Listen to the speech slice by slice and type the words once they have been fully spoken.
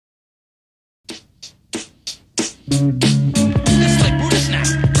It's like Brutus now,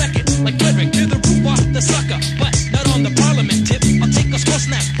 wreck it like Frederick to the roof off the sucker, but not on the Parliament tip. I'll take a skull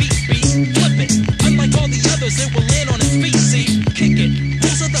snap, beat, flip it. Unlike all the others, it will land on its feet. See, kick it.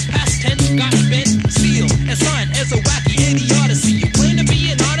 Rules of the past tense got bent, sealed, and signed as a wacky idiocy. You claim to be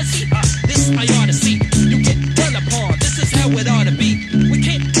an odyssey? This I ought to see. You get run upon. This is how it ought to be. We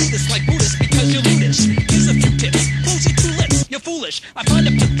can't do this like Brutus because you're ludish. Here's a few tips. Close your two lips. You're foolish. I find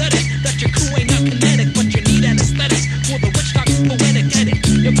it pathetic that your crew ain't not kinetic, but you need anesthetics for the witch doctor's poetic edit.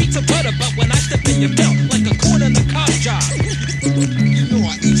 Your pizza butter, but when I step in your mouth like a corn in the cob jar. You know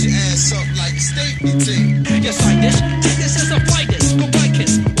I eat your ass up like a steak, you think. Yes, I dish. Take this as a fly dish. Goodbye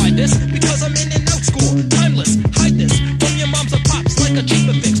kiss. Why this? Because I'm in and out school. Timeless. Hide this from your moms and pops like a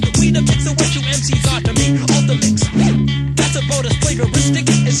cheaper fix. The weed a mix of what you MCs are to me. All the mix. That's about as flavoristic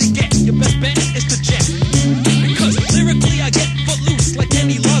as you get. Your best bet is to jet. Because lyrically I get footloose like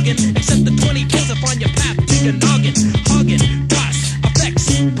any login. Except the 20 toes up on your path to your noggin. Hoggin, DOS, effects,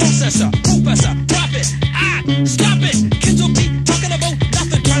 processor, professor, profit. Stop it. Kids will be talking about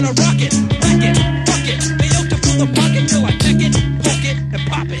nothing, trying to rock it. Wreck it, fuck it. They out to fill the pocket till I peck it, poke it, and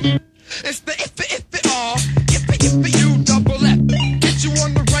pop it. It's the if it all. If it you double F. Get you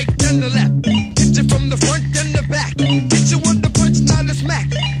on the right then the left. Get you from the front then the back. Get you with the punch, not a smack.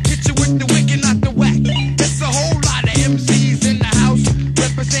 Get you with the wicked, not the whack. It's a whole lot of MCs in the house.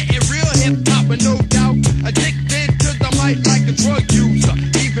 Representing real hip hop and no doubt. Addicted to the mic like a drug user.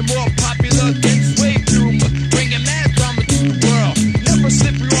 Even more popular than slave humor. Bringing mad drama to the world. Never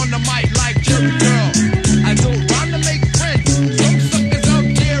slippery on the mic like Jerry Girl. I don't rhyme to make friends. Some suckers out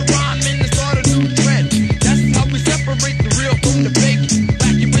there rhyming to start a new trend. That's how we separate the real from the fake.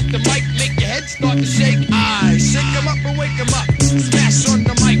 Back you with the mic, make your head start to shake. I shake 'em up and wake 'em up. Smash on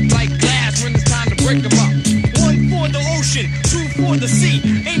the mic like glass when it's time to break 'em up. One for the ocean, two for the sea.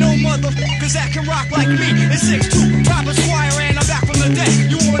 Ain't no motherfuckers that can rock like me. It's 6'2", Robert Squire, and I'm back from the dead.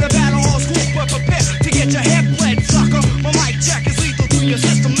 You wanna battle all school, but prepare to get your head bled, sucker. My mic jack is lethal to your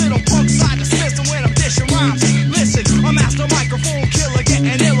system. Little punk side dismissing when I'm dishing rhymes. Listen, I'm master microphone killer,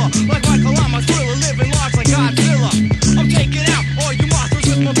 getting iller. Like Michael, I'm a thriller, living large like Godzilla. I'm taking out all you monsters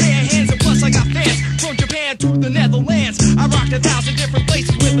with my bare hands, and plus I got fans from Japan to the Netherlands. I rocked 1,000 different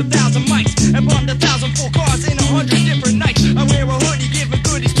places with 1,000 mics, and bombed 1,000 full cars in 100 different nights. I wear a hoodie, giving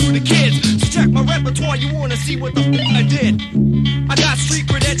goodies to the kids. So check my repertoire, you wanna see what the f I did. I got street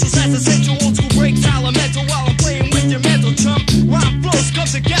credentials, that's essential. Old school breaks, elemental, while I'm playing with your mental chum. Rhyme flows come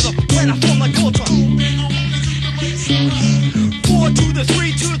together when I form like Ultron. 4 to the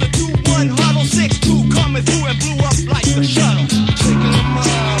 3 to the 2, 1 huddle, 6'2", coming through and blew up like the shuttle. Taking them up,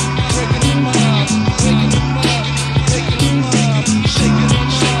 breaking them up, breaking them up, breaking them up, shaking them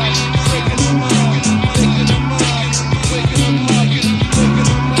up, breaking them up, breaking them up, breaking them up, breaking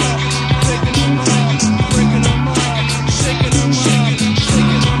them up, breaking them up, breaking them up, shaking them up,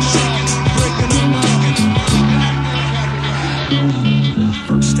 shaking them up, breaking them up.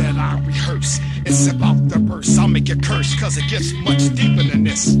 First that I rehearse, it's about the verse. I'll make you curse, cause it gets much deeper than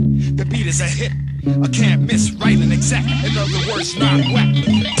this. The beat is a hit, I can't miss, right and exact. In other words, not whack.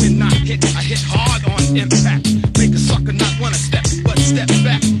 When not hit, I hit hard on impact. Make a sucker not wanna step, but step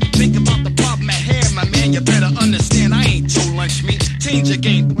back. Think about the problem at hand, my man, you better understand. I ain't your lunch meat, change your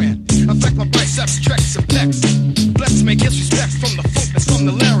game plan. Affect my biceps, treks, and pecs. Flex, make disrespect from the focus, from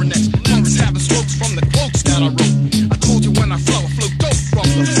the larynx. Lungs having strokes from the quotes that I wrote. I told you when I flow dope from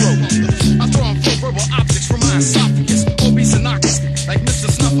the throat. I throw on full verbal optics from my esophagus. Obese and innocuous, like Mr.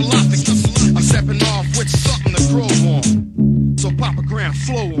 Snuffleupagus. I'm stepping off with something to grow on. So Papa Grand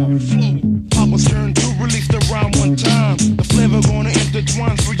flow on, flow. Papa's turn to release the rhyme one time. The flavor gonna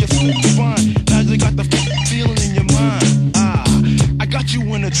intertwine through your spine. Now you got the feeling in your mind. I got you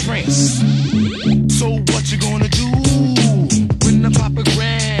in a trance. So what you gonna do when the Papa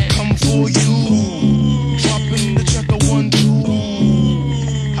Grand come for you? Dropping the check of 1, 2.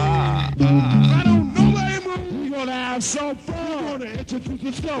 I don't know anymore. We're gonna have some fun. We're gonna introduce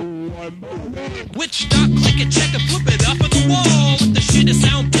the show. Which dot, click it, check it, flip it up on the wall. With the shit that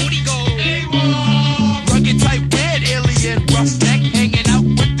sound booty go. Rugged type red alien roughneck, hanging out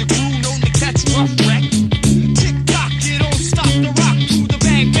with the crew known to catch rough wreck. Tick tock, you don't stop the rock to the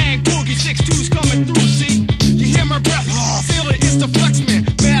bang bang boogie. 6'2's coming through. See, you hear my breath? Feel it, it's the flex man.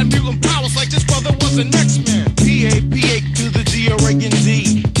 Bad mutant powers like this brother was the next man. P-A-P-A to the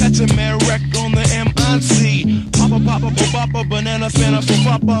G-R-A-N-D. Catch a man wreck on the M-I-C. Papa, papa, papa, banana, fana,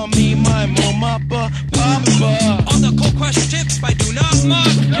 papa, me, my, mo, mappa, papa. On the cold crush tips, I do not mock.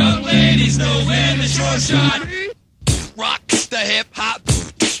 Young ladies know when the short shot. Rock the hip hop.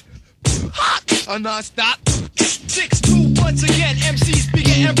 Hot, a non-stop. 6'2", once again, MCs be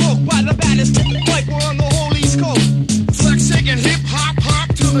getting broke by the baddest. Like we're on the whole East Coast.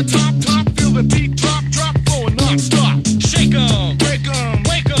 to the top, top, feel the beat drop, drop, flowing non-stop. Shake 'em, Break 'em,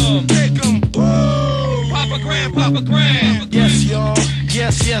 wake 'em, take 'em. Papa Graham, Papa Graham. Yes, y'all.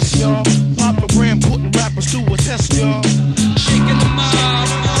 Yes, yes, y'all.